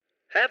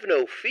Have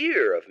no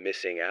fear of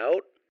missing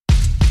out.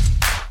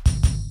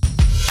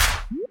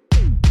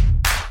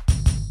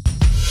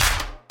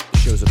 The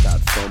show's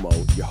about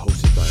FOMO. Your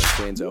host is Brian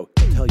Fanzo.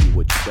 He'll tell you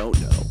what you don't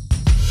know.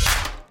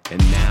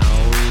 And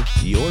now,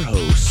 your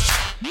host,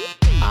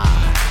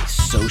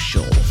 iSocialFanz.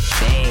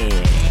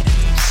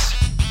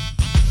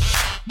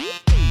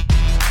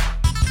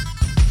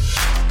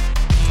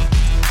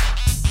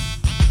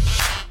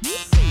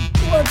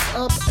 What's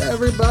up,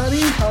 everybody?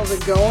 How's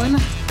it going?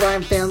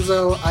 Brian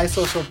Fanzo,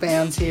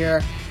 iSocialFanz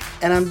here,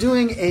 and I'm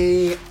doing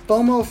a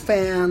FOMO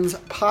Fans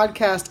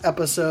podcast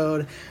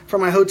episode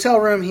from my hotel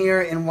room here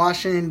in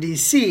Washington,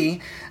 D.C.,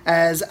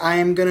 as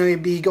I'm going to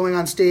be going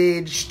on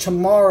stage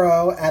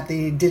tomorrow at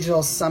the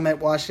Digital Summit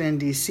Washington,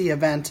 D.C.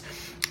 event.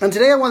 And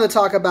today I want to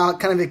talk about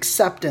kind of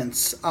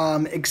acceptance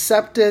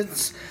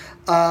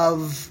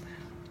of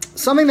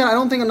something that I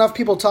don't think enough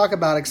people talk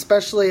about,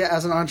 especially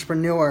as an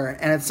entrepreneur.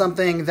 And it's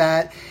something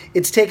that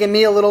it's taken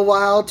me a little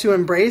while to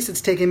embrace.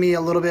 It's taken me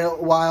a little bit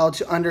while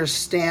to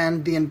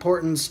understand the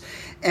importance.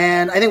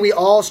 And I think we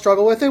all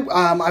struggle with it.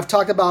 I've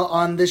talked about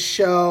on this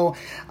show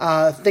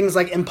things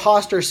like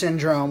imposter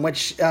syndrome,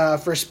 which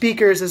for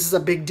speakers, this is a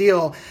big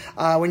deal.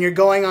 When you're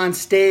going on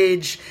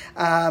stage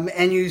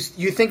and you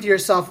think to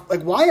yourself,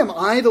 like, why am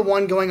I the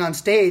one going on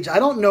stage? I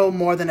don't know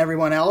more than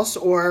everyone else,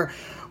 or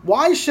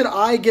why should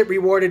I get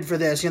rewarded for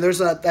this? You know, there's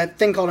that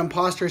thing called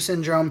imposter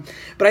syndrome.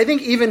 But I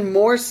think even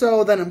more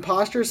so than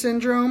imposter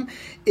syndrome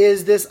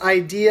is this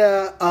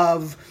idea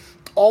of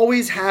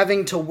always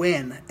having to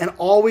win and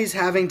always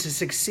having to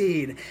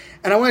succeed.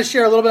 And I want to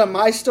share a little bit of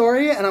my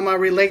story, and I'm going to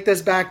relate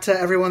this back to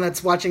everyone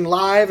that's watching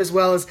live as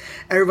well as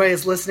everybody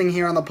that's listening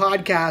here on the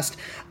podcast.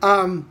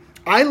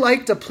 I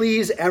like to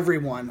please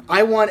everyone.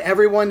 I want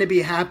everyone to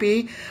be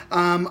happy.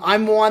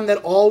 I'm one that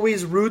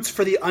always roots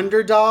for the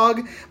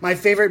underdog. My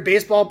favorite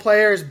baseball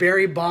player is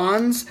Barry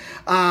Bonds,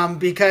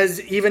 because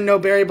even though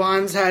Barry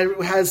Bonds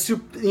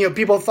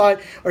people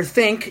thought or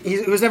think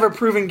he was never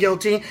proven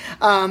guilty,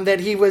 that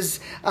he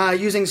was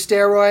using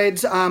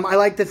steroids. I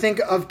like to think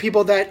of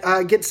people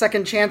that get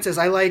second chances.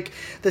 I like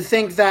to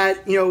think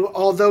that,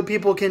 although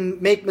people can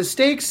make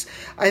mistakes,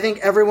 I think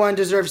everyone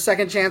deserves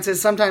second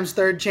chances, sometimes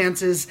third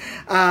chances.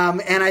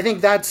 And I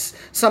think that's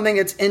something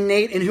that's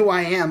innate in who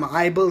I am.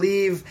 I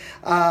believe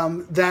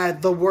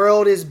that the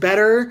world is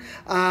better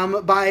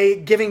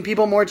by giving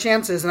people more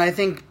chances. And I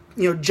think,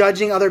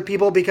 judging other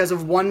people because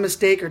of one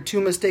mistake or two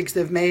mistakes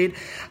they've made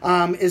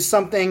is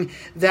something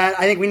that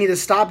I think we need to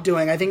stop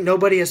doing. I think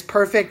nobody is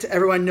perfect.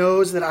 Everyone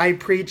knows that I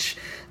preach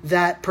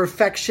that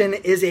perfection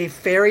is a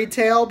fairy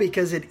tale,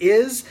 because it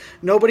is.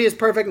 Nobody is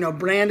perfect. No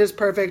brand is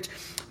perfect.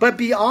 But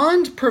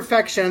beyond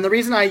perfection, and the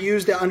reason I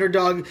use the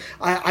underdog,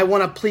 I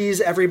want to please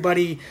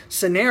everybody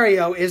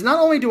scenario, is not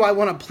only do I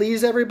want to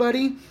please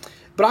everybody,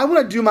 but I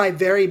want to do my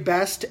very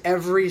best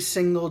every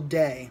single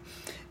day.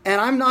 And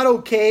I'm not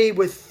okay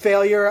with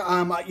failure.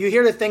 You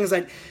hear the things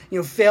like,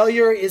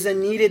 failure is a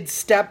needed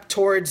step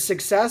towards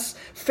success.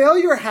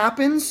 Failure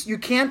happens. You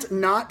can't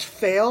not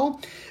fail.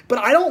 But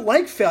I don't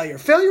like failure.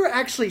 Failure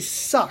actually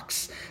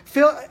sucks.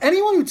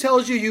 Anyone who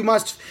tells you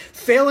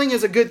failing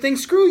is a good thing,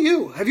 screw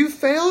you. Have you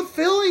failed?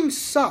 Failing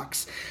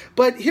sucks.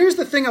 But here's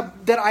the thing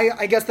that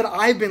I guess that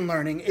I've been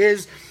learning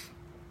is,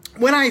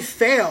 when I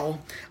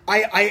fail,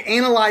 I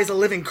analyze the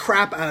living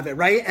crap out of it,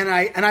 right? And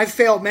I've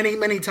failed many,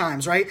 many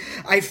times, right?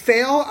 I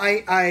fail,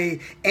 I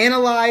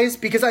analyze,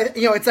 because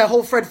it's that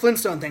whole Fred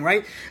Flintstone thing,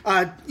 right?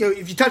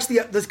 If you touch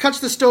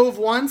the stove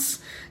once,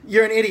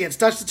 you're an idiot.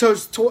 Touch the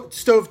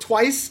stove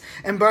twice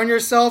and burn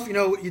yourself.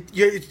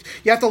 You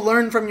have to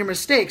learn from your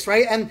mistakes,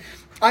 right? And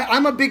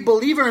I'm a big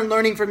believer in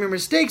learning from your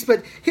mistakes.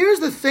 But here's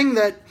the thing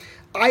that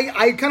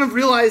I kind of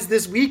realized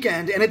this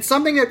weekend, and it's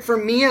something that for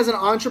me as an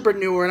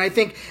entrepreneur, and I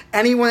think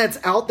anyone that's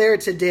out there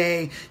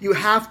today, you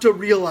have to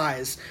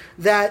realize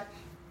that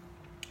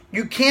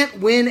you can't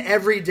win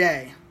every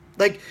day.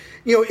 Like,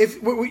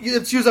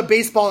 let's use a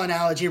baseball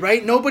analogy,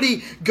 right?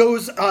 Nobody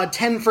goes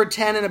 10 for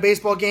 10 in a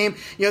baseball game.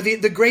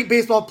 The great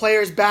baseball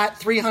players bat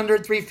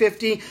 300,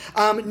 350.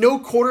 No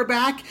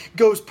quarterback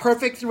goes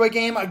perfect through a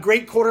game. A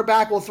great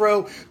quarterback will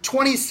throw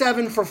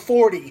 27 for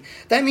 40.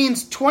 That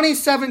means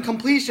 27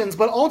 completions,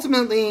 but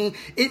ultimately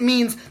it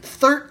means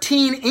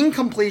 13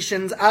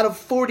 incompletions out of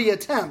 40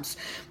 attempts.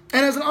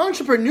 And as an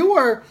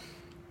entrepreneur,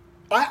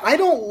 I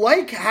don't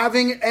like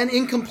having an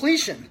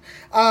incompletion.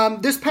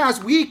 This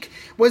past week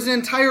was an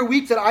entire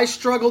week that I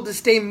struggled to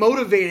stay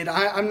motivated.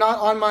 I'm not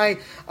on my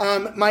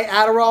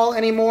Adderall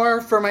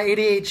anymore for my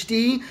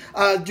ADHD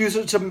due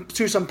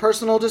to some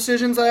personal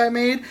decisions that I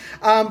made.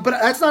 But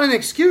that's not an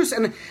excuse.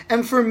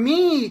 And for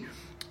me,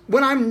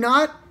 when I'm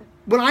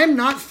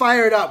not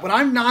fired up, when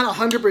I'm not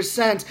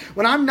 100%,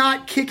 when I'm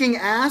not kicking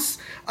ass,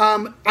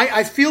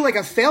 I feel like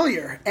a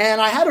failure. And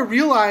I had to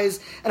realize,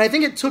 and I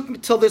think it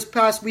took till this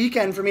past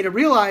weekend for me to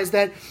realize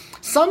that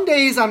some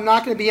days I'm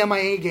not going to be on my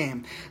A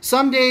game.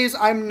 Some days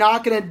I'm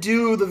not going to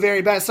do the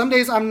very best. Some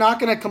days I'm not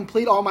going to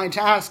complete all my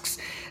tasks.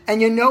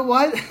 And you know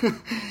what?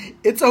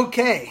 It's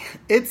okay.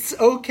 It's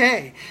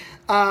okay.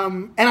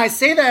 And I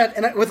say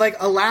that with like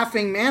a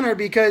laughing manner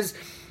because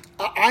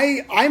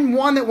I'm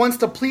one that wants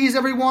to please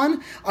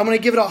everyone. I'm going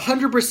to give it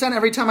 100%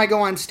 every time I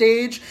go on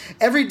stage.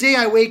 Every day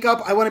I wake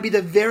up, I want to be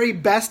the very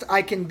best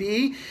I can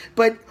be.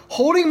 But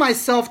holding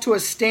myself to a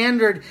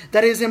standard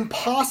that is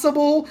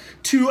impossible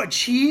to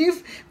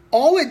achieve,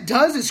 all it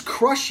does is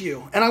crush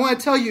you. And I want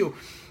to tell you,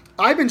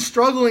 I've been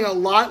struggling a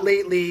lot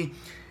lately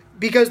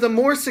because the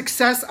more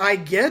success I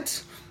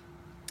get,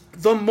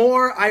 the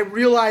more I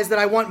realize that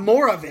I want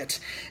more of it.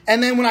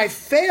 And then when I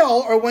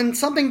fail or when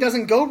something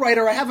doesn't go right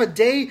or I have a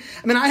day,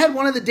 I had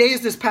one of the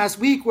days this past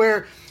week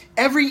where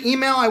every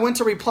email I went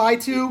to reply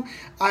to,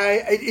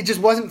 I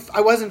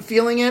wasn't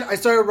feeling it. I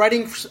started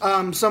writing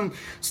some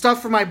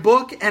stuff for my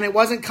book and it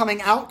wasn't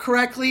coming out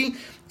correctly.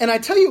 And I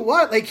tell you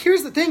what,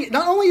 here's the thing.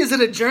 Not only is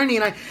it a journey,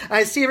 and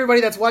I see everybody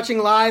that's watching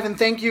live, and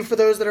thank you for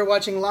those that are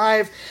watching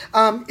live.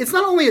 It's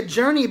not only a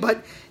journey,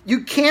 but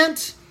you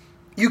can't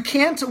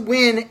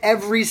win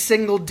every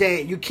single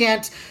day. You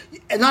can't,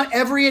 not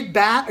every at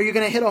bat are you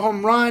going to hit a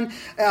home run.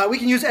 We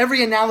can use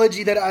every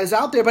analogy that is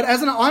out there. But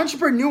as an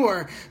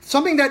entrepreneur,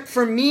 something that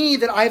for me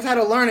that I've had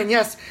to learn, and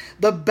yes,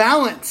 the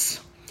balance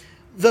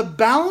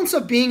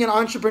of being an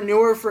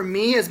entrepreneur for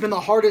me has been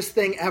the hardest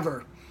thing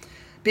ever.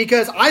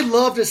 Because I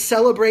love to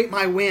celebrate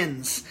my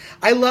wins.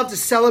 I love to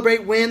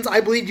celebrate wins.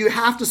 I believe you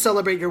have to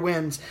celebrate your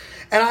wins.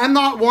 And I'm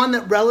not one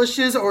that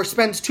relishes or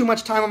spends too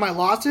much time on my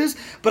losses,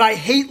 but I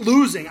hate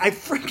losing. I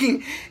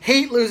freaking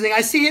hate losing.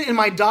 I see it in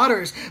my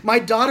daughters. My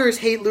daughters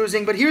hate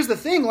losing, but here's the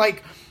thing,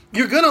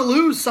 you're going to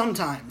lose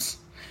sometimes.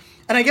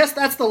 And I guess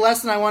that's the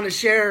lesson I want to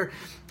share,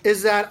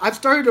 is that I've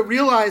started to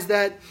realize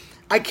that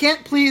I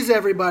can't please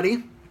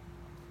everybody.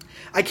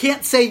 I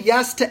can't say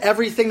yes to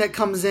everything that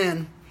comes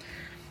in.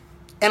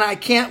 And I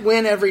can't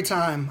win every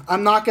time.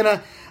 I'm not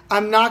gonna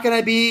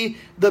be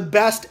the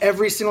best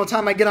every single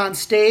time I get on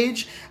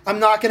stage. I'm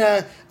not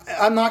gonna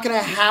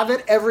have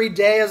it every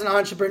day as an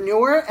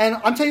entrepreneur. And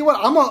I'm telling you what,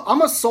 I'm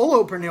a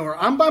solopreneur.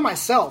 I'm by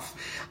myself.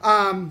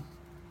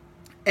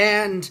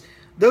 And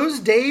those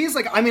days,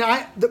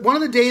 one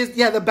of the days,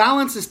 the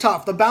balance is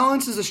tough. The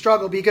balance is a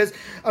struggle because,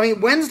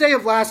 Wednesday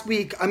of last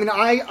week,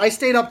 I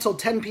stayed up till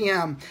 10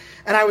 p.m.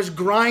 and I was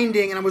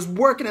grinding and I was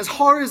working as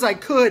hard as I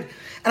could.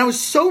 And I was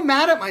so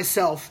mad at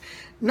myself,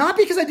 not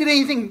because I did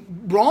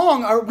anything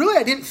wrong, or really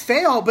I didn't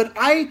fail, but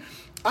I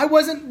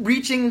wasn't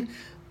reaching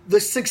the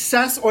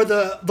success or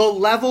the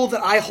level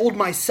that I hold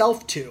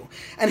myself to.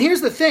 And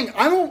here's the thing,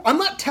 I'm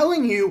not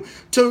telling you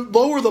to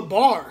lower the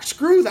bar.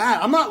 Screw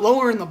that. I'm not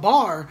lowering the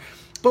bar.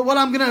 But what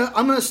I'm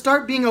gonna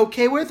start being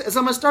okay with is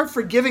I'm gonna start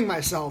forgiving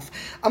myself.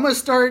 I'm gonna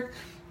start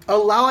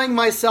allowing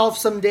myself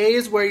some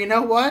days where, you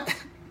know what?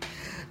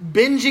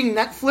 Binging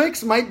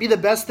Netflix might be the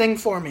best thing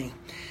for me.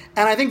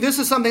 And I think this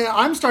is something that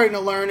I'm starting to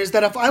learn, is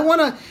that if I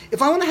want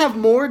to have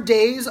more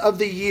days of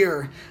the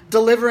year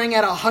delivering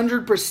at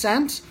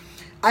 100%,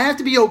 I have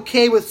to be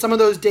okay with some of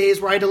those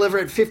days where I deliver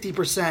at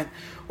 50%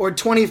 or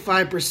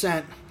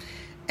 25%.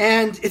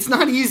 And it's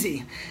not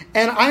easy.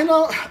 And I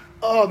know,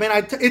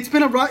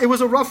 it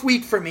was a rough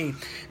week for me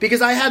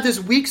because I had this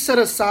week set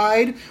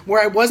aside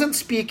where I wasn't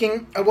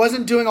speaking, I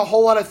wasn't doing a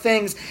whole lot of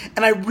things,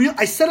 and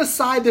I set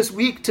aside this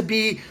week to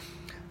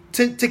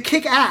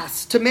kick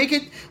ass, to make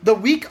it the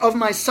week of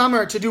my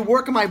summer, to do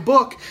work on my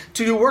book,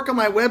 to do work on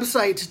my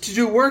website, to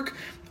do work.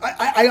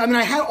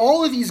 I had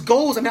all of these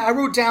goals. I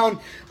wrote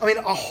down,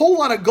 a whole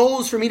lot of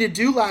goals for me to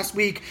do last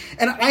week.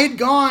 And I had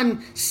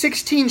gone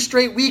 16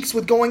 straight weeks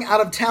with going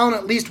out of town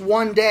at least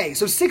one day.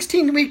 So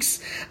 16 weeks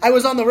I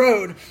was on the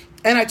road.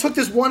 And I took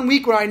this 1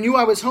 week where I knew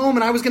I was home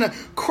and I was going to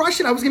crush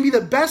it. I was going to be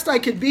the best I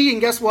could be.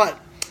 And guess what?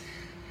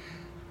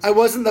 I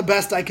wasn't the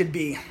best I could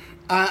be.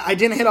 I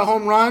didn't hit a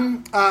home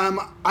run.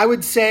 I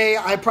would say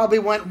I probably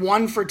went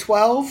 1 for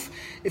 12,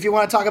 if you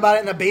want to talk about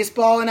it in a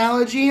baseball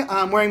analogy.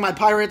 I'm wearing my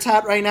Pirates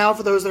hat right now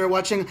for those that are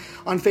watching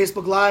on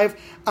Facebook Live.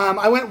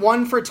 I went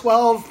 1 for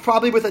 12,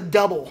 probably with a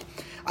double.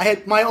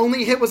 My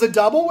only hit was a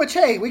double, which,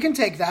 hey, we can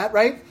take that,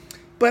 right?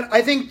 But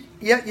I think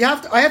I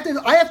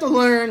have to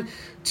learn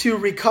to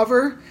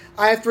recover.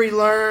 I have to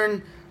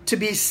learn to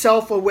be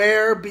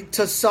self-aware,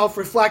 to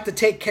self-reflect, to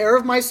take care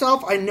of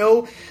myself. I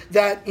know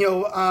that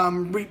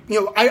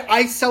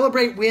I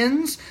celebrate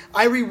wins.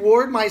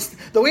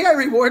 The way I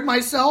reward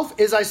myself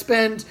is I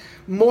spend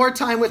more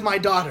time with my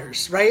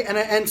daughters, right?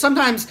 And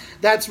sometimes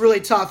that's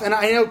really tough. And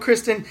I know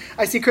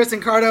I see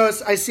Kristen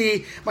Cardos, I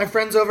see my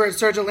friends over at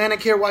Surge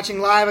Atlantic here watching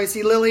live. I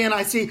see Lillian,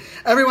 I see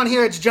everyone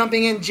here that's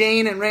jumping in,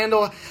 Jane and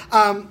Randall.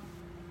 And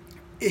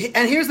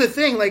here's the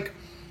thing,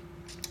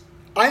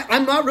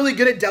 I'm not really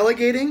good at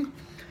delegating.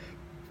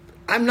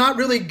 I'm not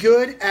really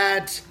good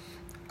at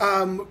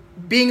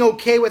being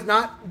okay with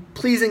not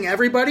pleasing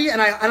everybody, and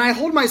I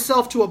hold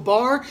myself to a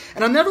bar,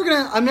 and I'm never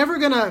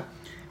gonna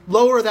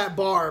lower that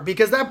bar,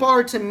 because that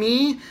bar, to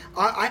me,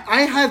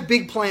 I have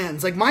big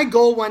plans. Like, my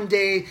goal one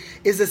day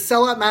is to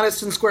sell out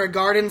Madison Square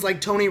Gardens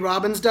like Tony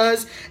Robbins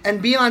does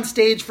and be on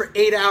stage for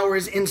 8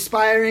 hours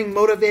inspiring,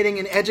 motivating,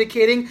 and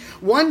educating.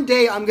 One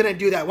day I'm going to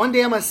do that. One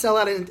day I'm going to sell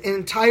out an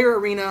entire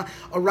arena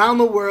around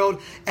the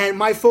world, and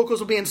my focus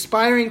will be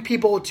inspiring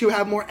people to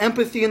have more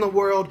empathy in the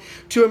world,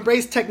 to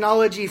embrace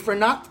technology for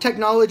not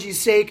technology's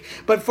sake,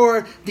 but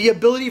for the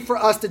ability for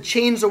us to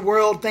change the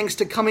world thanks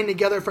to coming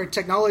together for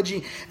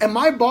technology. And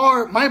my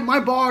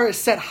bar is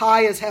set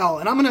high as hell,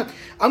 and I'm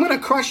gonna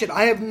crush it.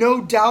 I have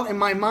no doubt in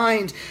my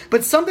mind.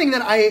 But something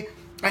that I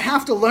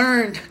have to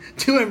learn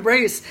to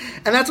embrace,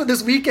 and that's what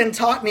this weekend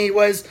taught me,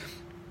 was,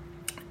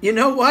 you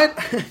know what?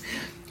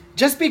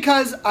 Just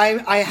because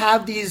I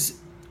have these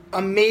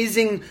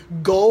amazing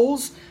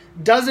goals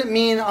doesn't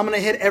mean I'm gonna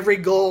hit every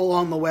goal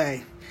along the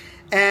way.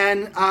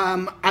 And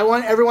I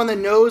want everyone that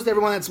knows,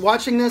 everyone that's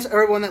watching this,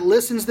 everyone that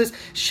listens to this,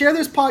 share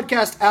this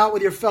podcast out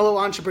with your fellow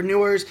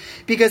entrepreneurs,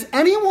 because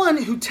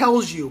anyone who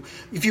tells you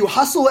if you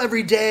hustle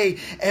every day,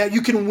 you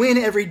can win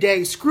every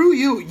day, screw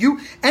you.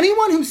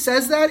 Anyone who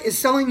says that is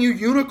selling you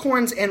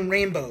unicorns and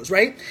rainbows,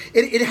 right?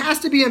 It has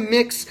to be a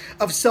mix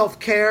of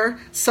self-care,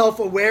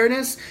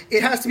 self-awareness.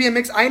 It has to be a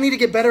mix. I need to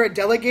get better at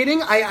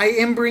delegating. I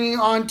am bringing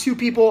on 2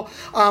 people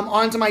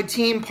onto my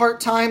team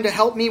part-time to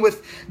help me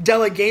with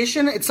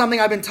delegation. It's something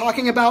I've been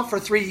talking about for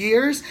 3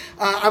 years.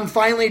 I'm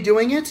finally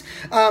doing it.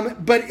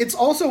 But it's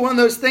also one of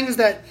those things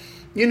that,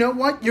 you know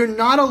what, you're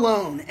not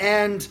alone.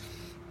 And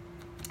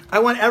I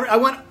want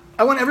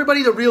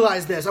everybody to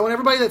realize this. I want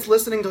everybody that's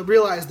listening to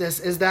realize this,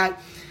 is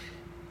that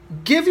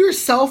give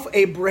yourself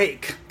a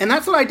break. And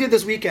that's what I did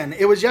this weekend.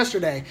 It was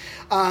yesterday.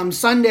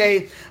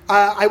 Sunday,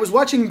 I was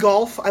watching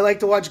golf. I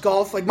like to watch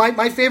golf. Like,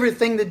 my favorite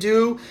thing to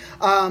do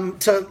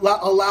to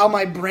allow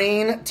my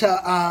brain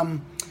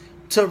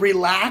to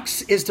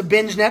relax is to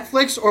binge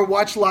Netflix or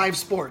watch live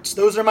sports.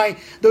 Those are I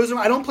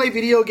don't play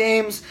video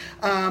games.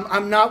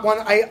 I'm not one.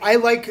 I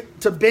like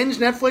to binge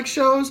Netflix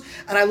shows,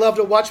 and I love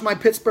to watch my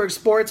Pittsburgh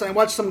sports. And I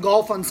watched some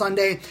golf on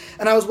Sunday,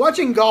 and I was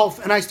watching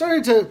golf, and I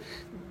started to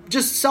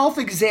just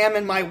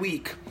self-examine my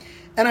week.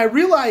 And I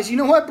realized, you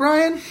know what,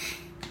 Brian?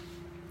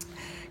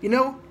 You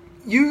know,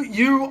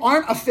 you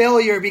aren't a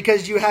failure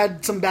because you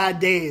had some bad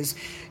days.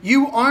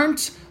 You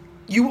aren't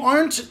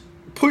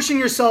pushing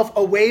yourself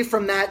away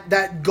from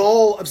that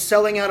goal of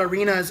selling out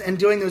arenas and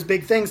doing those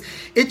big things.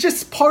 It's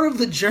just part of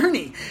the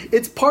journey.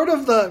 It's part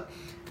of the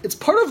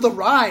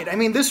ride. I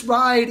mean, this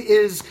ride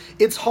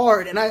it's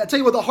hard. And I tell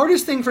you what, the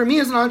hardest thing for me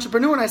as an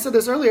entrepreneur, and I said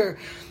this earlier,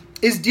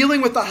 is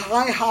dealing with the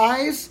high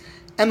highs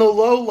and the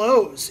low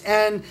lows.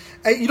 And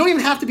you don't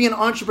even have to be an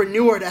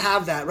entrepreneur to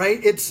have that, right?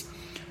 It's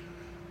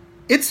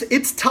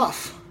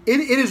tough. It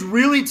is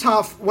really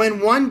tough when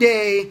one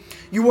day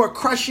you are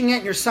crushing it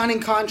and you're signing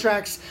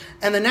contracts,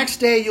 and the next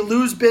day you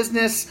lose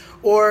business,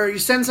 or you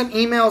send some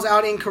emails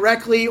out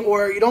incorrectly,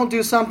 or you don't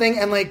do something,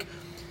 and like,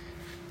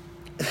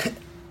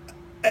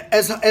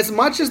 as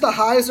much as the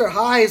highs are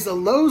highs, the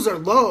lows are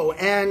low,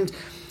 and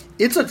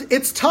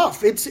it's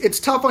tough. It's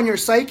tough on your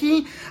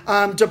psyche.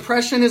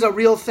 Depression is a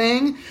real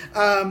thing.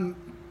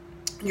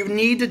 You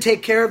need to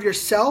take care of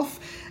yourself.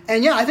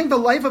 And yeah, I think the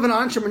life of an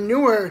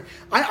entrepreneur,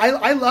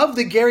 I love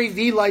the Gary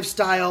Vee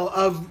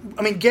lifestyle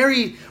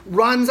Gary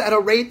runs at a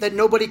rate that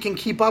nobody can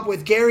keep up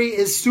with. Gary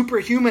is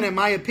superhuman, in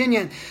my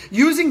opinion.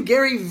 Using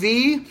Gary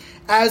Vee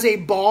as a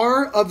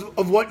bar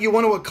of what you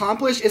want to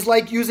accomplish is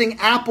like using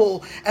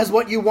Apple as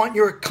what you want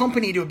your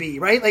company to be,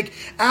 right? Like,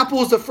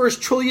 Apple is the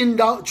first trillion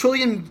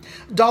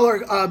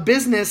dollar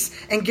business,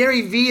 and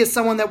Gary Vee is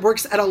someone that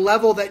works at a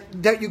level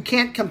that you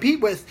can't compete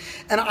with.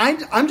 And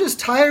I'm just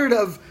tired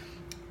of,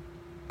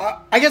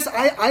 I guess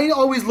I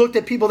always looked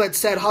at people that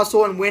said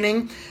hustle and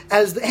winning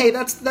as, hey,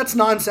 that's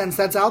nonsense,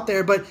 that's out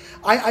there. But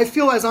I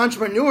feel as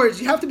entrepreneurs,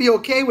 you have to be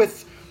okay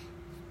with,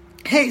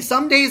 hey,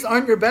 some days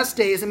aren't your best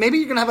days, and maybe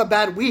you're going to have a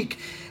bad week.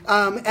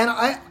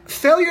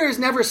 Failure has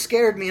never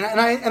scared me. And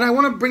I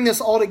want to bring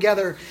this all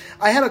together.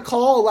 I had a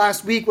call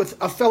last week with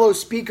a fellow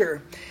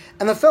speaker,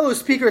 and the fellow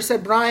speaker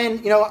said,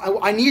 Brian,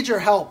 I need your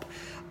help.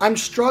 I'm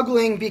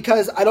struggling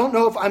because I don't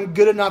know if I'm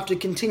good enough to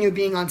continue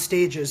being on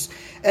stages.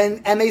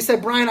 And they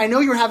said, Brian, I know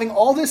you're having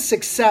all this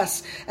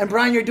success, and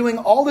Brian, you're doing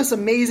all this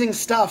amazing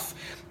stuff,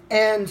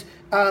 and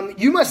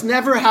you must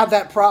never have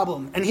that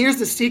problem. And here's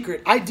the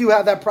secret. I do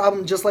have that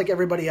problem just like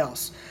everybody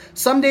else.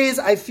 Some days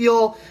I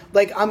feel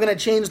like I'm going to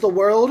change the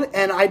world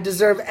and I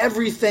deserve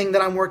everything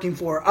that I'm working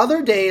for.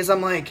 Other days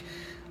I'm like,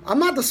 I'm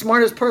not the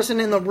smartest person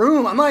in the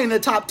room. I'm not even the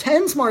top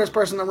 10 smartest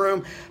person in the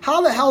room.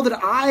 How the hell did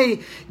I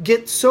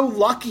get so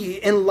lucky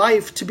in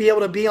life to be able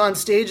to be on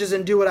stages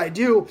and do what I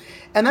do?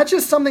 And that's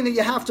just something that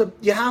you have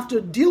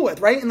to deal with,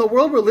 right? In the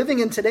world we're living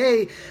in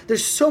today,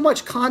 there's so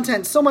much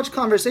content, so much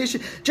conversation.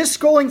 Just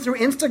scrolling through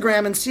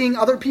Instagram and seeing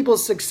other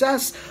people's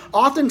success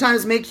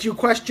oftentimes makes you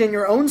question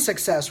your own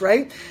success,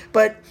 right?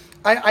 But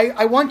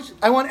I want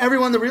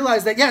everyone to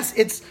realize that,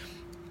 yes,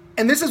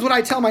 and this is what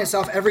I tell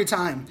myself every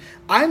time.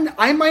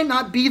 I might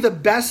not be the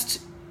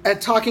best at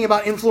talking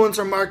about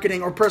influencer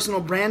marketing or personal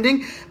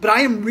branding, but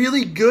I am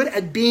really good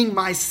at being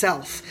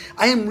myself.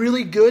 I am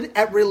really good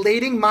at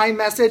relating my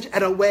message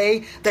at a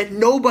way that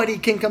nobody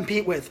can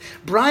compete with.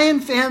 Brian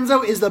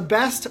Fanzo is the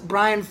best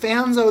Brian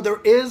Fanzo there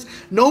is.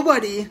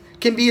 Nobody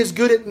can be as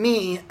good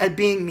at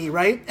being me,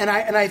 right? And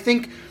I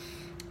think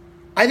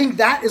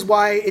that is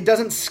why it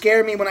doesn't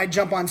scare me when I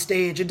jump on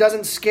stage. It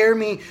doesn't scare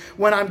me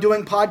when I'm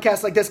doing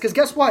podcasts like this. Because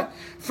guess what?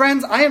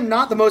 Friends, I am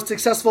not the most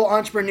successful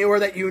entrepreneur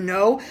that you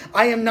know.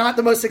 I am not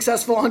the most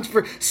successful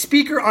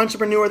speaker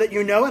entrepreneur that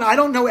you know. And I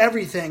don't know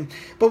everything.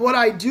 But what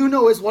I do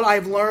know is what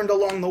I've learned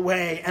along the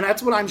way. And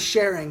that's what I'm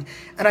sharing.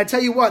 And I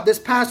tell you what, this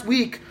past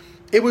week,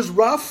 it was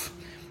rough.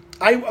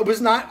 I was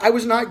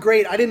not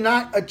great. I did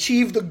not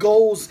achieve the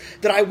goals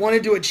that I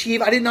wanted to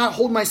achieve. I did not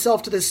hold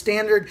myself to the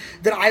standard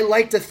that I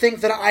like to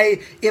think that I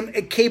am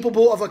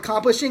capable of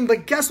accomplishing.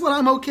 But guess what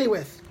I'm okay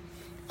with?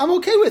 I'm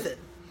okay with it.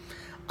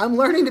 I'm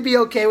learning to be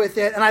okay with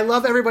it. And I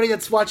love everybody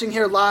that's watching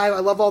here live. I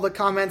love all the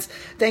comments.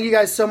 Thank you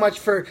guys so much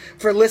for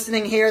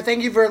listening here.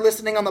 Thank you for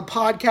listening on the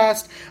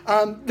podcast.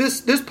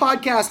 This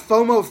podcast,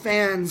 FOMO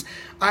Fans,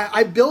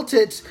 I built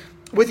it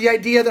with the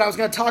idea that I was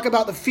going to talk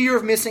about the fear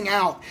of missing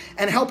out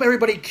and help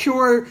everybody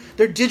cure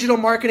their digital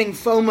marketing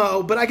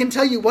FOMO. But I can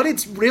tell you what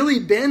it's really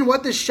been,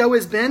 what this show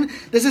has been.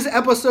 This is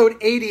episode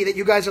 80 that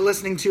you guys are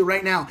listening to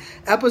right now.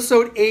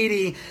 Episode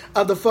 80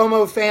 of the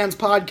FOMO Fans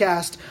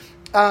podcast.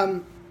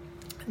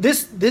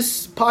 This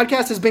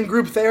podcast has been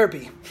group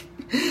therapy.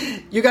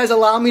 You guys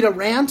allow me to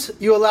rant.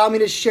 You allow me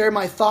to share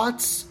my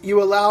thoughts.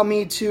 You allow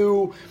me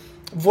to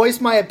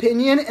voice my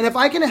opinion. And if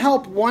I can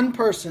help one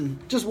person,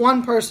 just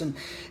one person,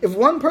 if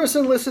one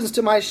person listens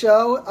to my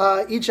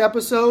show each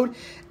episode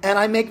and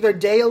I make their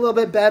day a little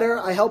bit better,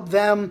 I help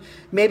them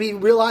maybe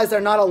realize they're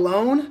not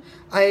alone.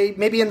 I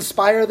maybe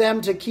inspire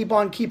them to keep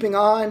on keeping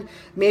on.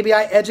 Maybe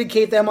I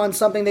educate them on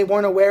something they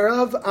weren't aware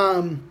of.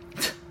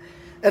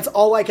 That's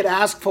all I could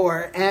ask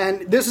for.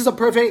 And this is a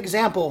perfect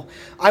example.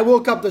 I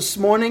woke up this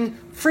morning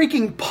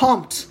freaking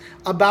pumped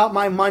about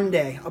my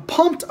Monday.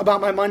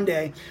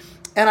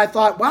 And I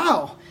thought,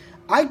 wow,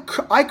 I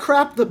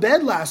crapped the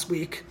bed last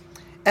week.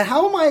 And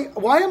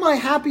why am I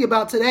happy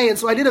about today? And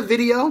so I did a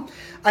video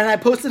and I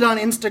posted it on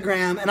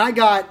Instagram,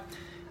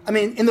 and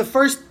in the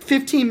first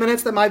 15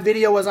 minutes that my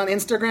video was on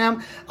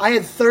Instagram, I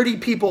had 30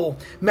 people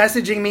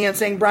messaging me and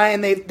saying,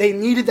 Brian, they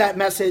needed that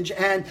message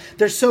and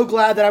they're so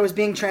glad that I was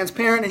being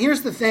transparent. And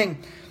here's the thing.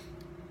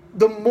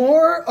 The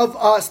more of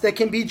us that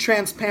can be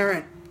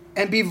transparent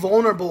and be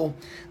vulnerable,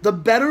 the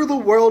better the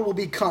world will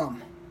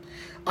become.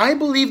 I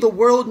believe the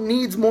world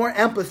needs more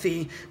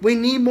empathy. We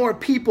need more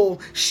people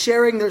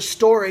sharing their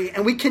story.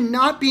 And we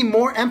cannot be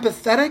more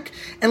empathetic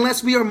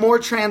unless we are more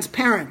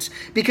transparent.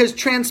 Because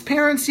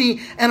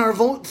transparency and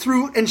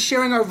through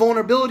sharing our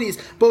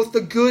vulnerabilities, both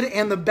the good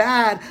and the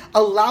bad,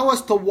 allow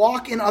us to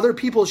walk in other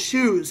people's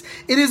shoes.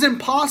 It is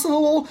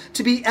impossible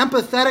to be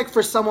empathetic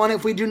for someone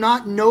if we do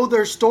not know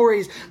their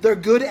stories, their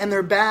good and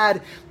their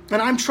bad.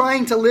 And I'm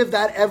trying to live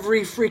that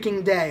every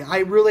freaking day. I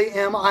really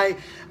am. I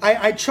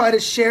try to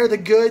share the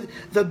good,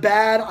 the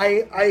bad.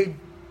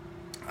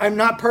 I'm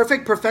not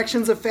perfect.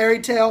 Perfection's a fairy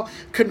tale.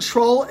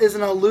 Control is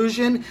an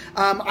illusion.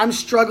 I'm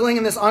struggling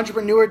in this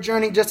entrepreneur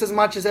journey just as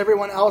much as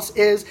everyone else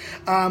is.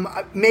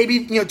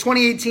 Maybe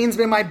 2018's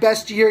been my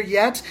best year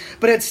yet,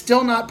 but it's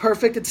still not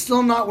perfect. It's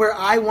still not where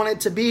I want it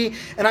to be.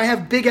 And I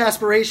have big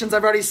aspirations.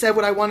 I've already said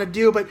what I want to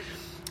do, but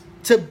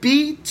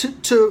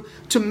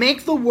to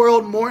make the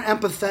world more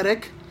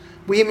empathetic,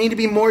 we need to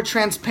be more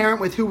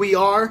transparent with who we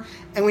are,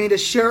 and we need to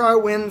share our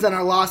wins and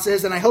our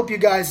losses. And I hope you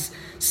guys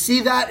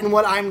see that in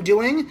what I'm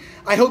doing.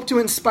 I hope to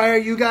inspire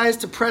you guys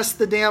to press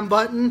the damn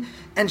button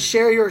and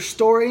share your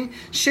story.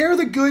 Share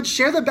the good,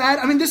 share the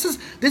bad. This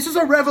is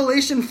a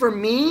revelation for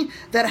me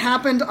that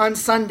happened on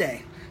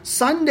Sunday.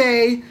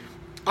 Sunday,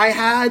 I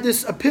had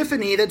this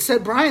epiphany that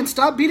said, Brian,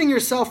 stop beating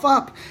yourself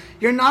up.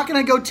 You're not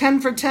going to go 10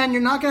 for 10.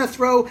 You're not going to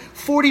throw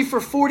 40 for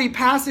 40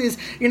 passes.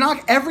 You're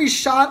not every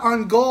shot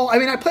on goal.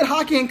 I played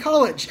hockey in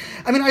college.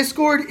 I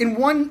scored in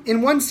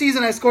one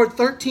season, I scored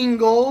 13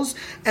 goals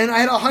and I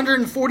had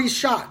 140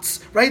 shots,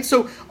 right?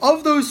 So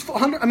of those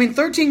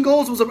 13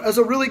 goals was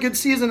a really good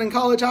season in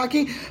college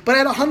hockey, but I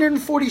had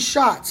 140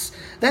 shots.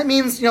 That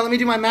means, let me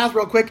do my math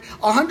real quick.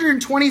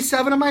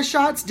 127 of my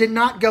shots did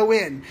not go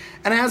in.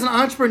 And as an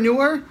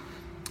entrepreneur,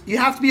 you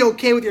have to be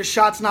okay with your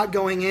shots not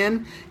going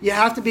in. You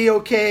have to be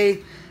okay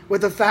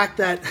with the fact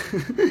that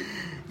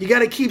you got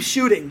to keep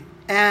shooting.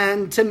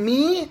 And to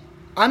me,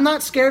 I'm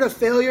not scared of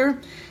failure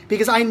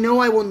because I know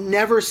I will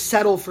never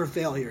settle for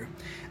failure.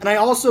 And I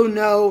also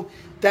know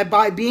that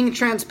by being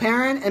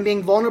transparent and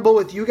being vulnerable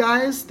with you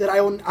guys, that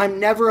I'm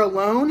never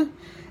alone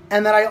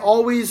and that I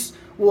always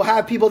will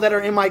have people that are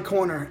in my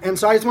corner. And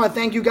so I just want to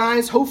thank you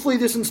guys. Hopefully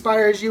this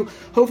inspires you.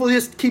 Hopefully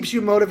this keeps you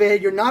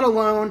motivated. You're not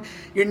alone.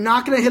 You're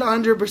not going to hit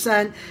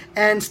 100%.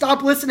 And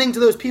stop listening to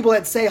those people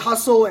that say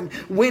hustle and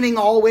winning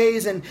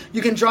always and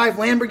you can drive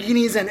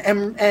Lamborghinis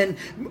and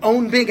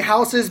own big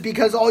houses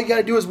because all you got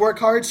to do is work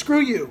hard.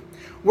 Screw you.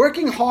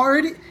 Working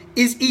hard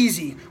is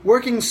easy.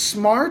 Working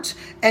smart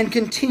and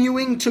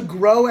continuing to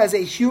grow as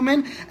a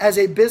human, as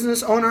a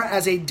business owner,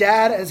 as a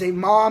dad, as a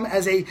mom,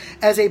 as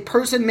a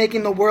person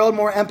making the world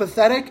more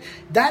empathetic,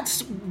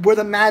 that's where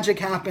the magic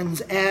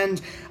happens.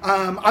 And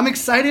I'm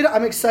excited.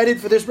 I'm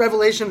excited for this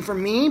revelation for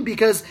me,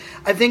 because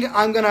I think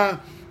I'm gonna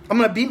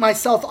beat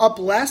myself up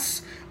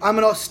less. I'm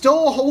going to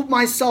still hold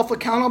myself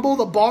accountable.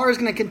 The bar is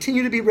going to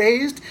continue to be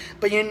raised.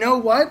 But you know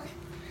what?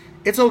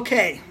 It's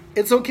okay.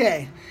 It's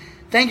okay.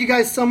 Thank you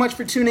guys so much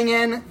for tuning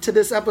in to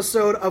this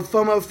episode of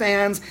FOMO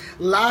Fans,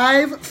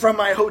 live from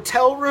my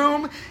hotel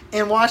room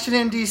in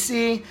Washington,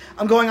 D.C.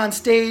 I'm going on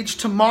stage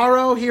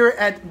tomorrow here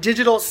at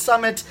Digital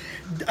Summit,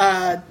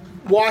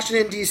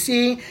 Washington,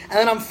 D.C. And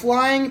then I'm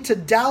flying to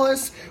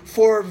Dallas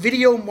for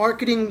Video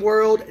Marketing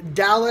World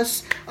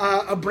Dallas,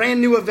 a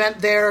brand new event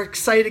there.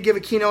 Excited to give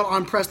a keynote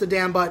on Press the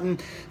Damn Button.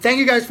 Thank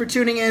you guys for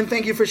tuning in.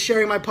 Thank you for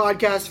sharing my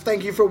podcast.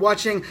 Thank you for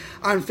watching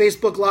on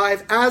Facebook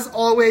Live. As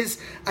always,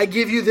 I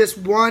give you this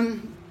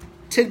one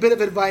tidbit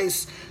of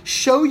advice.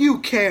 Show you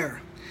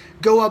care.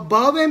 Go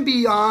above and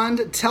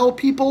beyond. Tell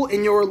people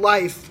in your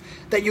life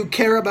that you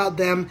care about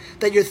them,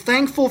 that you're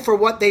thankful for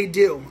what they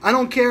do. I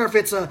don't care if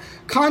it's a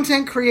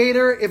content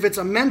creator, if it's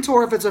a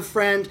mentor, if it's a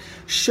friend.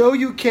 Show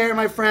you care,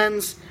 my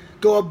friends.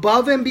 Go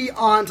above and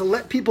beyond to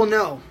let people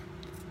know.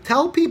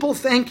 Tell people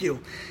thank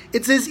you.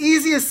 It's as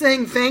easy as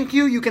saying thank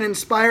you. You can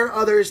inspire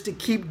others to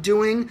keep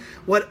doing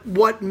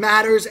what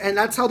matters, and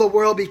that's how the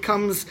world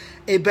becomes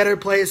a better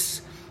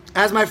place.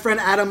 As my friend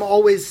Adam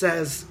always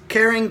says,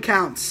 caring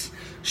counts.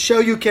 Show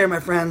you care, my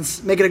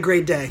friends. Make it a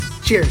great day.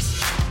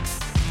 Cheers.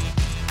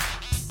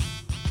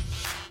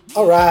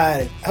 All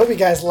right. I hope you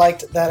guys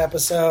liked that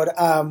episode.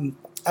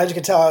 As you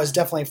can tell, I was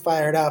definitely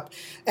fired up.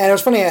 And it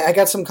was funny, I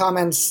got some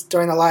comments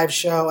during the live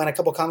show and a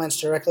couple comments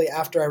directly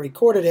after I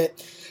recorded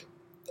it,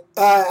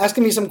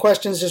 asking me some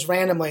questions just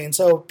randomly. And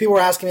so people were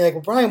asking me, like,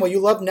 well, Brian, you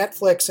love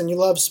Netflix and you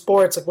love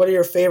sports. Like, what are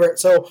your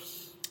favorites? So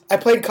I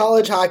played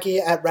college hockey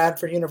at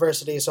Radford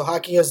University. So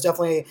hockey is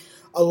definitely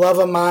a love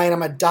of mine.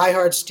 I'm a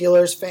diehard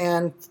Steelers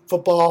fan,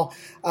 football.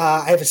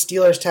 I have a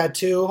Steelers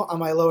tattoo on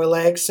my lower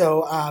leg,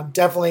 so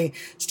definitely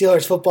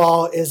Steelers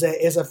football is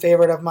a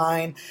favorite of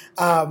mine.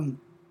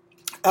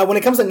 When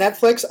it comes to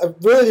Netflix,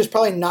 really there's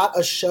probably not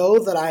a show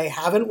that I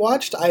haven't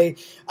watched. I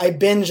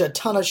binge a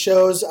ton of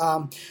shows.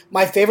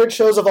 My favorite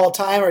shows of all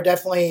time are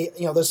definitely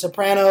The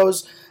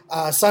Sopranos,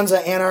 Sons of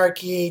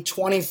Anarchy,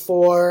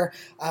 24.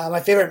 My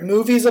favorite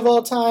movies of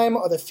all time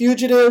are The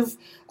Fugitive,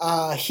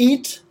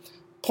 Heat,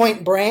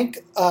 Point Blank.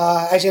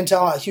 As you can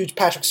tell, I'm a huge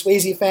Patrick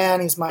Swayze fan.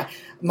 He's my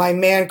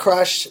man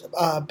crush.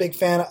 Big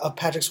fan of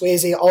Patrick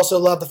Swayze. Also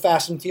love the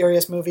Fast and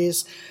Furious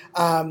movies.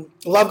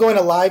 Love going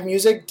to live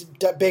music.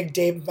 Big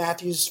Dave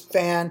Matthews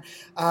fan.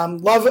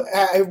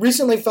 I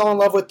recently fell in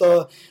love with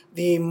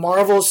the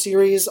Marvel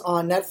series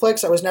on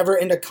Netflix. I was never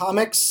into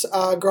comics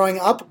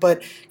growing up,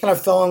 but kind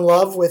of fell in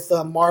love with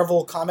the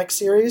Marvel comic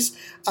series.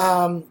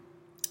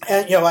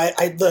 And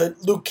the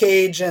Luke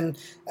Cage and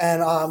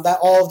that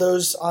all of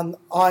those on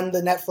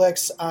the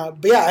Netflix.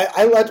 But yeah,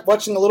 I like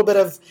watching a little bit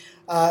of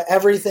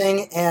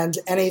everything and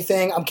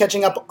anything. I'm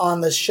catching up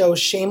on the show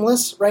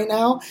Shameless right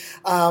now.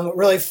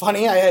 Really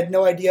funny. I had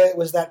no idea it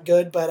was that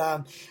good,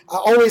 but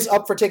always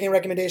up for taking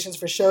recommendations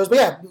for shows. But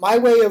yeah, my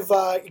way of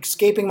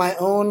escaping my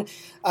own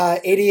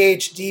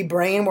ADHD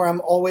brain, where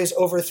I'm always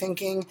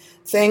overthinking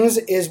things,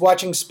 is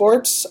watching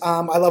sports.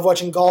 I love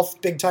watching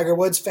golf. Big Tiger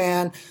Woods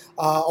fan.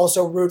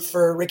 Also root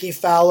for Ricky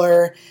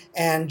Fowler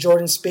and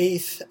Jordan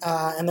Spieth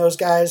and those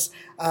guys.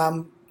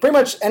 Pretty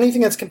much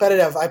anything that's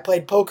competitive. I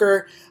played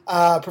poker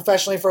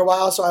professionally for a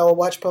while, so I will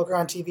watch poker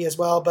on TV as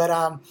well. But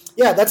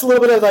yeah, that's a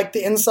little bit of like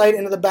the insight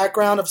into the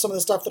background of some of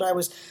the stuff that I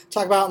was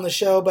talking about on the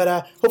show.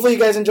 But hopefully you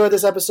guys enjoyed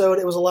this episode.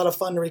 It was a lot of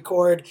fun to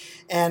record.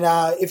 And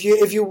if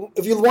you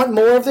want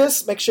more of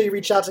this, make sure you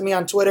reach out to me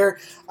on Twitter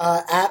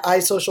at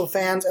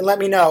iSocialFanz and let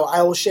me know.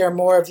 I will share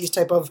more of these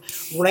type of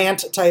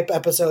rant type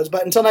episodes.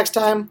 But until next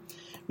time,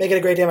 make it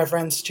a great day, my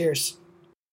friends. Cheers.